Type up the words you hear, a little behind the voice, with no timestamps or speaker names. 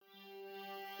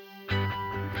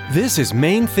This is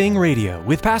Main Thing Radio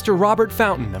with Pastor Robert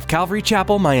Fountain of Calvary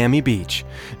Chapel, Miami Beach.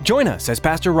 Join us as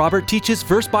Pastor Robert teaches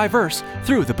verse by verse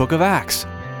through the book of Acts.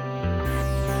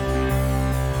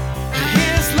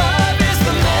 His love is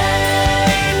the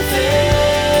main thing.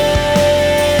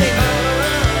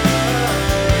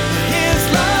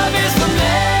 His love is the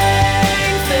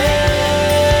main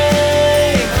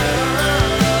thing.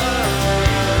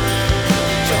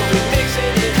 So we're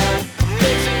mixing it up,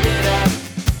 mixing it up.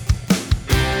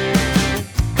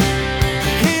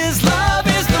 His love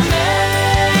is the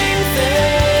main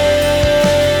thing.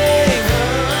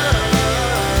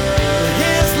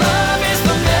 His love is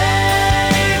the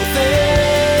main thing.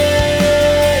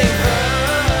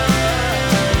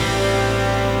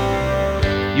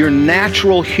 Your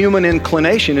natural human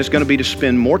inclination is going to be to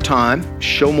spend more time,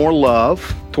 show more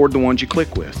love toward the ones you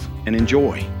click with and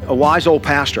enjoy. A wise old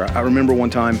pastor, I remember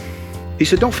one time, he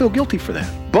said, don't feel guilty for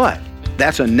that. But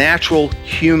that's a natural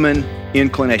human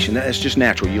inclination. That's just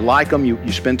natural. You like them,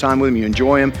 you spend time with them, you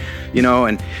enjoy them,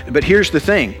 but here's the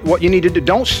thing. What you need to do,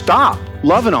 don't stop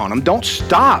loving on them. Don't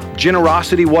stop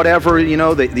generosity, whatever,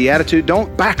 the attitude.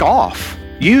 Don't back off.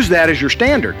 Use that as your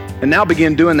standard. And now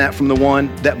begin doing that from the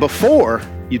one that before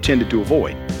you tended to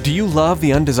avoid. Do you love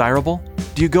the undesirable?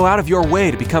 Do you go out of your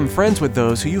way to become friends with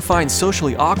those who you find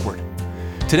socially awkward?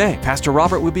 Today, Pastor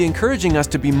Robert will be encouraging us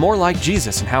to be more like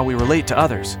Jesus in how we relate to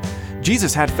others.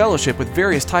 Jesus had fellowship with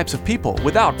various types of people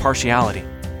without partiality.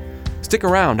 Stick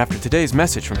around after today's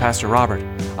message from Pastor Robert.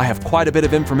 I have quite a bit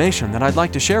of information that I'd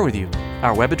like to share with you.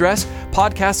 Our web address,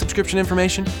 podcast subscription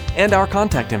information, and our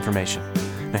contact information.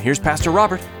 Now here's Pastor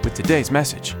Robert with today's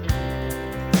message.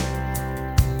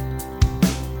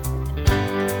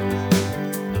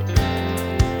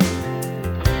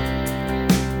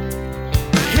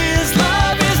 His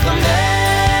love is the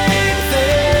main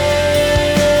thing.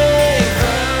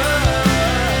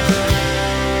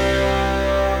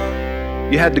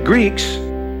 You had the Greeks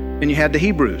and you had the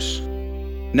Hebrews.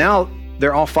 Now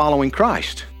they're all following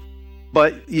Christ.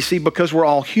 But you see, because we're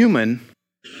all human,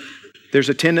 there's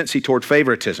a tendency toward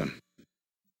favoritism.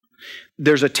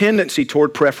 There's a tendency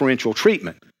toward preferential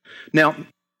treatment. Now,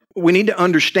 we need to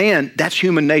understand that's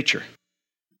human nature.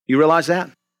 You realize that?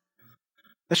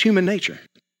 That's human nature.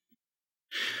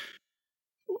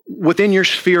 Within your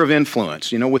sphere of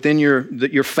influence, within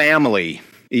your family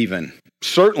even,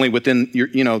 certainly within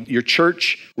your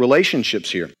church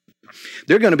relationships here,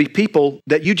 there are going to be people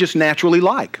that you just naturally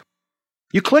like.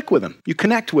 You click with them. You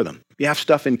connect with them. You have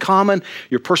stuff in common.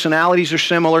 Your personalities are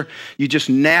similar. You just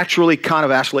naturally kind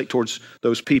of oscillate towards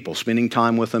those people, spending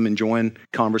time with them, enjoying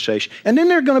conversation. And then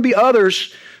there are going to be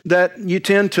others that you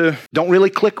tend to don't really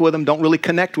click with them, don't really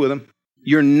connect with them.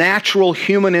 Your natural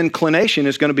human inclination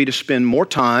is going to be to spend more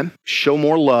time, show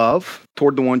more love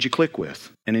toward the ones you click with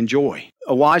and enjoy.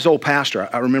 A wise old pastor,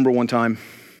 I remember one time,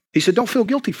 he said, don't feel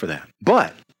guilty for that.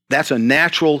 But that's a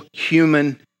natural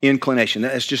human inclination.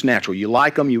 That's just natural. You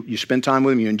like them, you spend time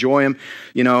with them, you enjoy them,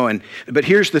 but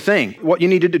here's the thing. What you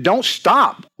need to do, don't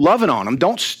stop loving on them.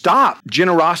 Don't stop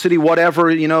generosity,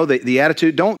 whatever, the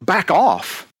attitude. Don't back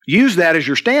off. Use that as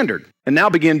your standard. And now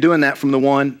begin doing that from the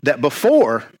one that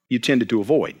before you tended to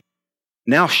avoid.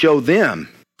 Now show them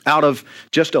out of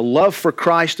just a love for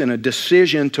Christ and a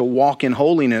decision to walk in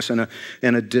holiness and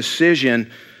a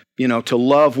decision to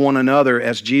love one another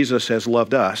as Jesus has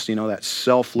loved us, that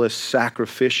selfless,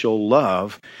 sacrificial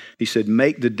love. He said,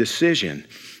 make the decision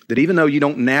that even though you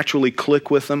don't naturally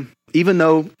click with them, even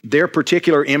though their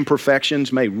particular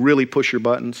imperfections may really push your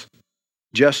buttons,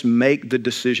 just make the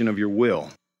decision of your will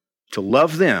to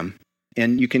love them.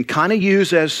 And you can kind of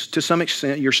use as, to some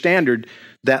extent, your standard,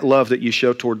 that love that you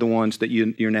show toward the ones that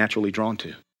you're naturally drawn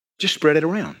to. Just spread it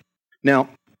around. Now,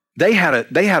 They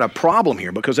had a problem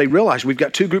here because they realized we've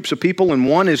got two groups of people, and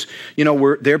one is,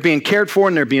 they're being cared for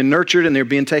and they're being nurtured and they're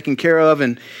being taken care of,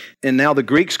 and now the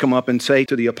Greeks come up and say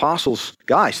to the apostles,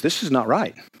 guys, this is not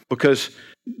right, because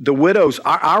the widows,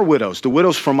 our widows, the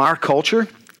widows from our culture,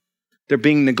 they're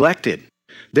being neglected.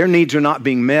 Their needs are not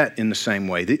being met in the same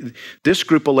way. This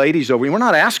group of ladies over here, we're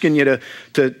not asking you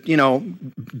to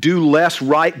do less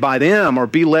right by them or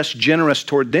be less generous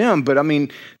toward them, but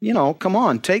come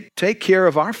on, take care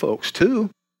of our folks too.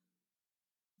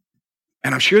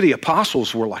 And I'm sure the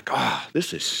apostles were like,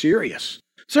 this is serious.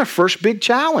 It's our first big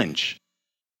challenge.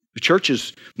 The church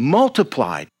has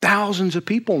multiplied, thousands of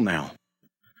people now.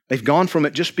 They've gone from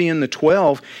it just being the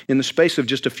 12 in the space of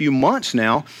just a few months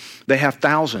now. They have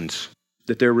thousands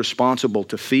that they're responsible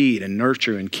to feed and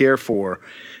nurture and care for.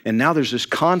 And now there's this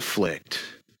conflict.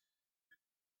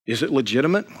 Is it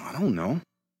legitimate? I don't know.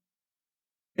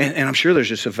 And I'm sure there's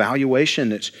this evaluation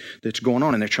that's going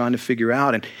on, and they're trying to figure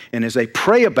out. And as they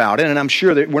pray about it, and I'm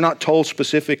sure that we're not told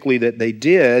specifically that they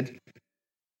did,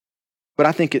 but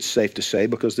I think it's safe to say,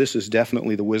 because this is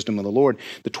definitely the wisdom of the Lord,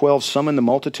 the 12 summoned the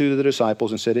multitude of the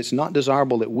disciples and said, it's not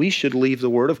desirable that we should leave the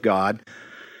word of God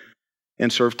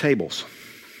and serve tables.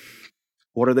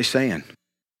 What are they saying?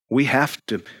 We have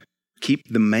to keep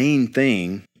the main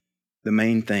thing the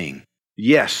main thing.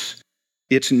 Yes,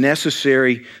 it's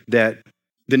necessary that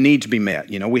the needs be met.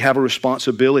 We have a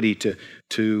responsibility to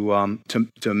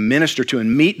minister to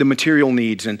and meet the material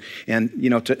needs,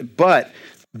 but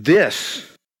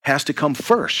this has to come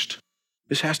first.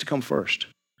 This has to come first.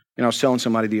 I was telling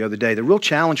somebody the other day, the real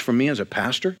challenge for me as a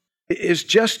pastor is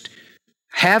just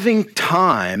having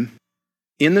time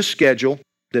in the schedule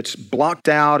that's blocked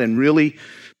out and really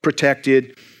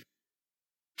protected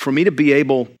for me to be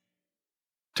able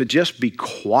to just be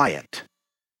quiet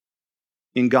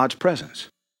in God's presence.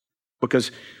 Because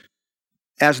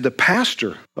as the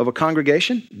pastor of a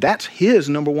congregation, that's his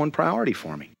number one priority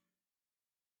for me.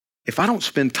 If I don't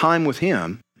spend time with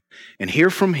him and hear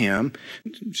from him,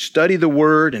 study the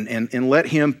word and let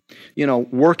him,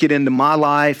 work it into my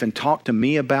life and talk to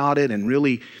me about it and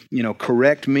really,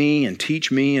 correct me and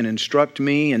teach me and instruct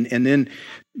me and then,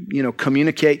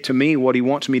 communicate to me what he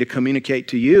wants me to communicate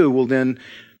to you, well then,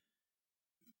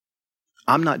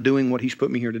 I'm not doing what he's put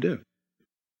me here to do.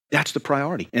 That's the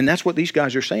priority. And that's what these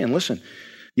guys are saying. Listen,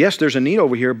 yes, there's a need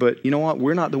over here, but you know what?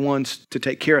 We're not the ones to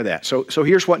take care of that. So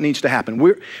here's what needs to happen.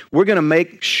 We're going to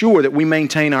make sure that we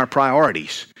maintain our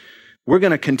priorities. We're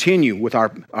going to continue with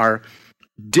our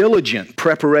diligent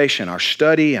preparation, our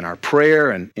study and our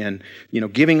prayer and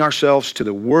giving ourselves to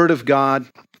the Word of God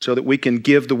so that we can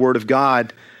give the Word of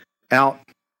God out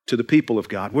to the people of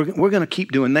God. We're going to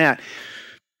keep doing that.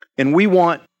 And we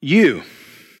want you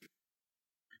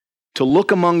to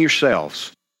look among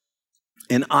yourselves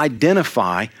and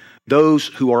identify those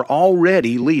who are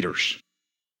already leaders.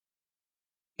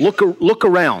 Look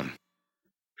around.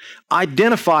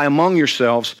 Identify among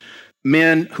yourselves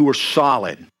men who are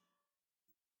solid.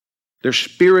 They're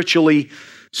spiritually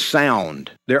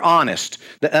sound. They're honest.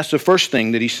 That's the first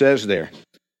thing that he says there.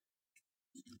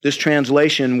 This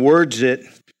translation words it,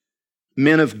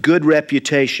 men of good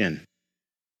reputation.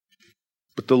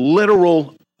 But the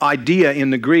literal idea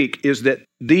in the Greek is that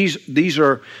these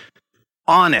are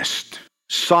honest,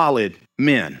 solid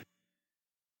men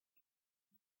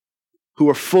who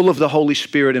are full of the Holy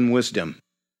Spirit and wisdom.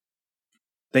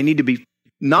 They need to be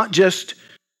not just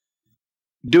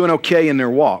doing okay in their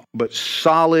walk, but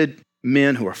solid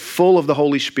men who are full of the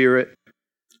Holy Spirit,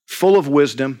 full of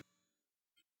wisdom.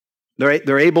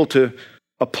 They're able to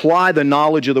apply the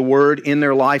knowledge of the Word in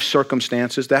their life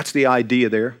circumstances. That's the idea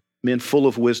there, men full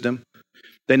of wisdom.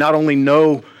 They not only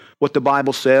know what the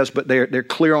Bible says, but they're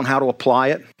clear on how to apply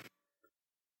it.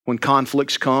 When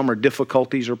conflicts come or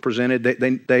difficulties are presented,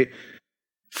 they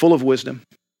full of wisdom.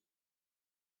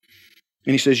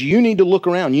 And he says, you need to look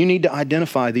around. You need to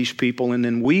identify these people, and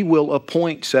then we will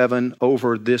appoint 7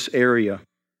 over this area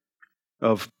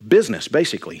of business,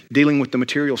 basically, dealing with the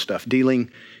material stuff, dealing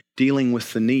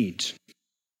with the needs.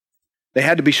 They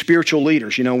had to be spiritual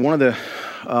leaders. One of the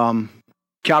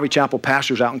Calvary Chapel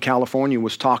pastors out in California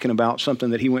was talking about something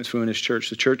that he went through in his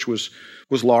church. The church was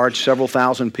large, several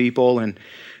thousand people, and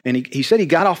he said he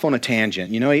got off on a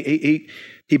tangent.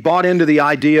 He bought into the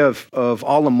idea of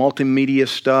all the multimedia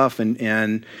stuff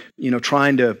and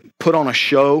trying to put on a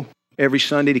show every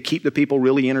Sunday to keep the people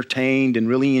really entertained and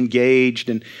really engaged.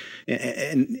 And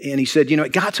he said,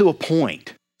 it got to a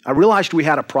point. I realized we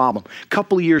had a problem a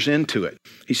couple of years into it.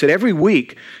 He said every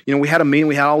week, we had a meeting,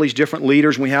 we had all these different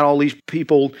leaders, and we had all these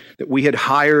people that we had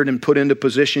hired and put into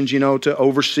positions, to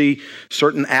oversee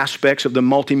certain aspects of the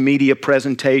multimedia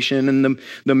presentation and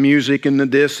the music and the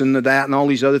this and the that and all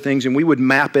these other things. And we would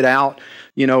map it out,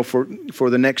 for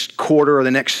the next quarter or the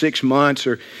next 6 months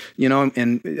and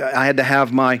I had to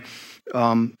have my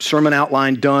sermon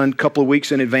outline done a couple of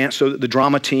weeks in advance so that the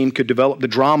drama team could develop the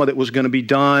drama that was going to be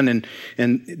done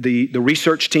and the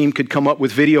research team could come up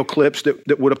with video clips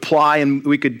that would apply and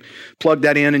we could plug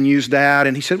that in and use that.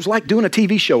 And he said it was like doing a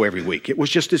TV show every week. It was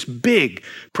just this big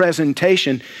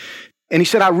presentation. And he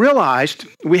said, I realized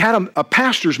we had a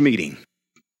pastor's meeting.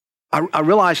 I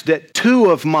realized that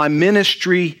 2 of my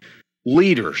ministry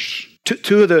leaders,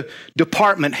 2 of the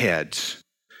department heads,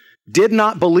 did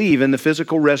not believe in the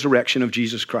physical resurrection of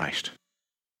Jesus Christ.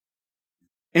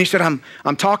 And he said,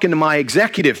 I'm talking to my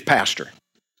executive pastor,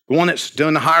 the one that's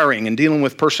doing the hiring and dealing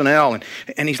with personnel.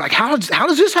 And he's like, how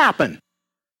does this happen?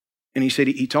 And he said,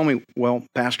 he told me, well,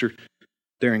 Pastor,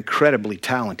 they're incredibly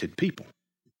talented people.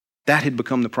 That had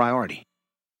become the priority.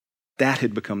 That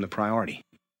had become the priority.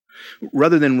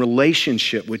 Rather than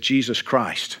relationship with Jesus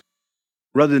Christ,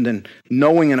 rather than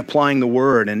knowing and applying the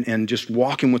Word and just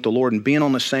walking with the Lord and being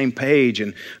on the same page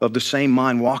and of the same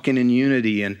mind, walking in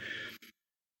unity, and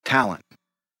talent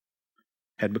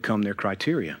had become their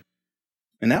criteria.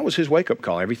 And that was his wake-up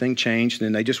call. Everything changed,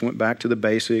 and they just went back to the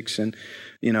basics and,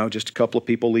 just a couple of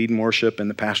people leading worship and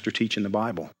the pastor teaching the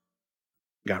Bible.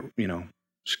 Got,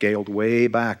 scaled way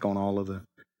back on all of the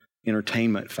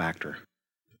entertainment factor.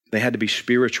 They had to be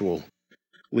spiritual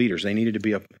leaders. They needed to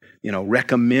be,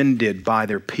 recommended by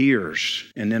their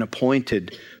peers and then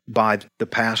appointed by the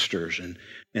pastors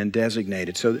and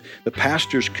designated. So the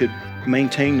pastors could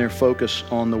maintain their focus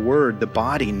on the Word. The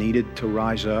body needed to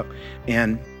rise up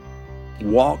and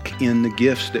walk in the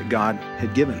gifts that God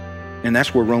had given. And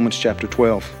that's where Romans chapter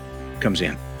 12 comes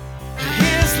in.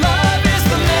 His love is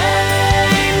the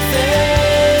main thing.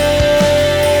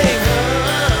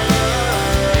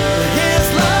 His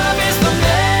love is the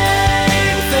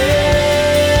main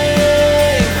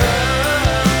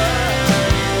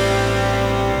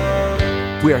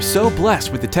thing. We are so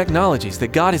blessed with the technologies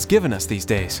that God has given us these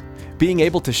days. Being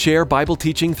able to share Bible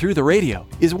teaching through the radio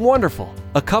is wonderful.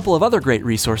 A couple of other great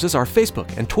resources are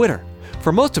Facebook and Twitter.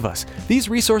 For most of us, these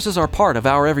resources are part of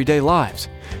our everyday lives.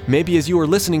 Maybe as you are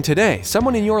listening today,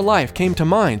 someone in your life came to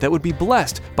mind that would be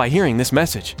blessed by hearing this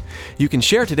message. You can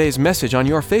share today's message on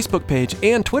your Facebook page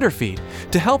and Twitter feed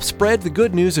to help spread the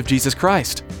good news of Jesus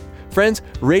Christ. Friends,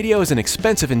 radio is an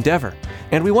expensive endeavor,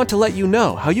 and we want to let you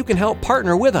know how you can help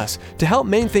partner with us to help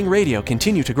Main Thing Radio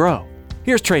continue to grow.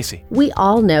 Here's Tracy. We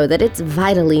all know that it's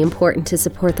vitally important to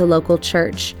support the local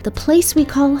church, the place we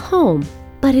call home.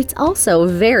 But it's also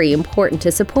very important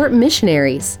to support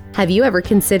missionaries. Have you ever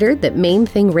considered that Main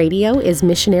Thing Radio is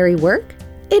missionary work?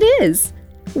 It is.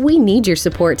 We need your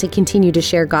support to continue to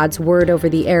share God's Word over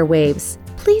the airwaves.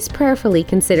 Please prayerfully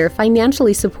consider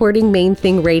financially supporting Main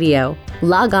Thing Radio.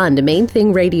 Log on to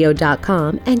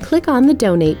mainthingradio.com and click on the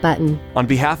donate button. On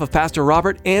behalf of Pastor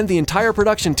Robert and the entire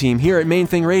production team here at Main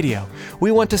Thing Radio,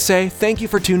 we want to say thank you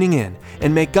for tuning in,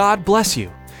 and may God bless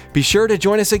you. Be sure to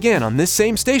join us again on this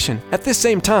same station at this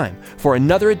same time for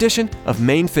another edition of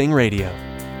Main Thing Radio.